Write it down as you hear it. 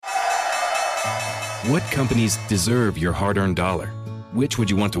What companies deserve your hard-earned dollar? Which would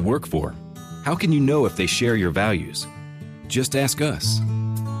you want to work for? How can you know if they share your values? Just ask us.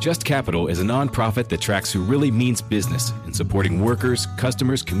 Just Capital is a nonprofit that tracks who really means business in supporting workers,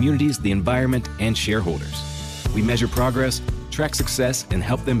 customers, communities, the environment, and shareholders. We measure progress, track success, and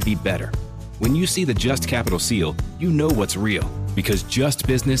help them be better. When you see the Just Capital seal, you know what's real, because just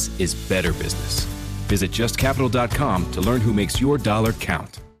business is better business. Visit justcapital.com to learn who makes your dollar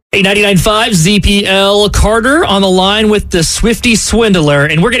count. 99.5 ZPL Carter on the line with the Swiftie Swindler,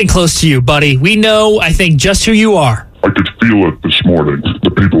 and we're getting close to you, buddy. We know, I think, just who you are. I could feel it this morning.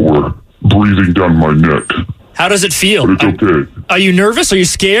 The people were breathing down my neck. How does it feel? But it's okay. Are you nervous? Are you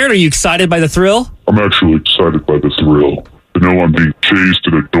scared? Are you excited by the thrill? I'm actually excited by the thrill. To know I'm being chased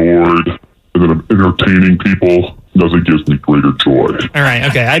and adored, and that I'm entertaining people, nothing gives me greater joy. All right,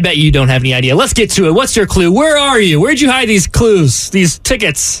 okay. I bet you don't have any idea. Let's get to it. What's your clue? Where are you? Where'd you hide these clues, these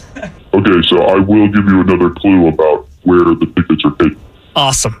tickets? Okay, so I will give you another clue about where the tickets are hidden.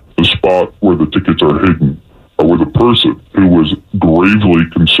 Awesome. The spot where the tickets are hidden are with a person who was gravely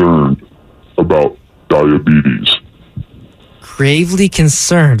concerned about diabetes. Gravely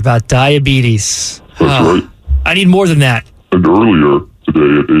concerned about diabetes. That's right. I need more than that. And earlier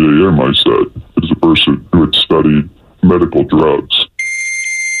today at 8 a.m. I said it is a person who had studied medical drugs.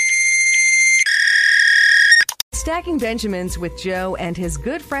 Stacking Benjamins with Joe and his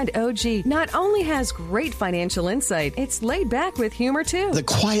good friend OG not only has great financial insight, it's laid back with humor too. The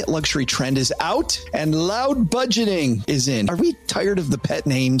quiet luxury trend is out and loud budgeting is in. Are we tired of the pet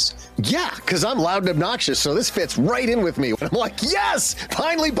names? Yeah, because I'm loud and obnoxious, so this fits right in with me. And I'm like, yes,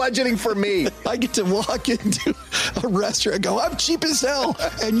 finally budgeting for me. I get to walk into a restaurant and go, I'm cheap as hell,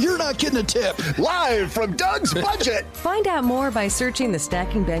 and you're not getting a tip. Live from Doug's Budget. Find out more by searching the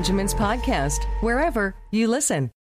Stacking Benjamins podcast, wherever you listen.